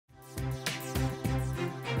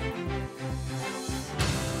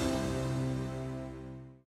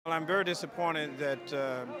Well, I'm very disappointed that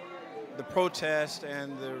the protest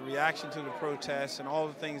and the reaction to the protests and all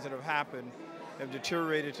the things that have happened have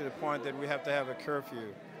deteriorated to the point that we have to have a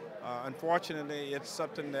curfew. Unfortunately, it's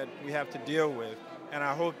something that we have to deal with, and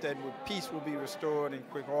I hope that peace will be restored in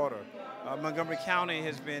quick order. Montgomery County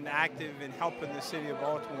has been active in helping the city of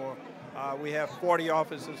Baltimore. We have 40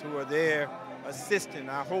 officers who are there assisting.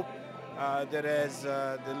 I hope that as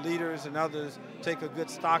the leaders and others take a good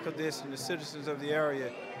stock of this and the citizens of the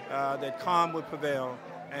area, that calm will prevail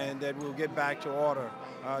and that we'll get back to order.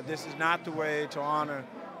 This is not the way to honor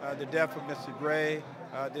the death of Mr. Gray.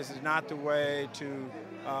 This is not the way to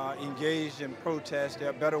engage in protest. There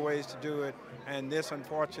are better ways to do it, and this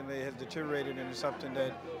unfortunately has deteriorated into something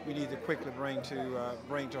that we need to quickly bring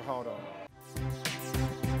to halt on.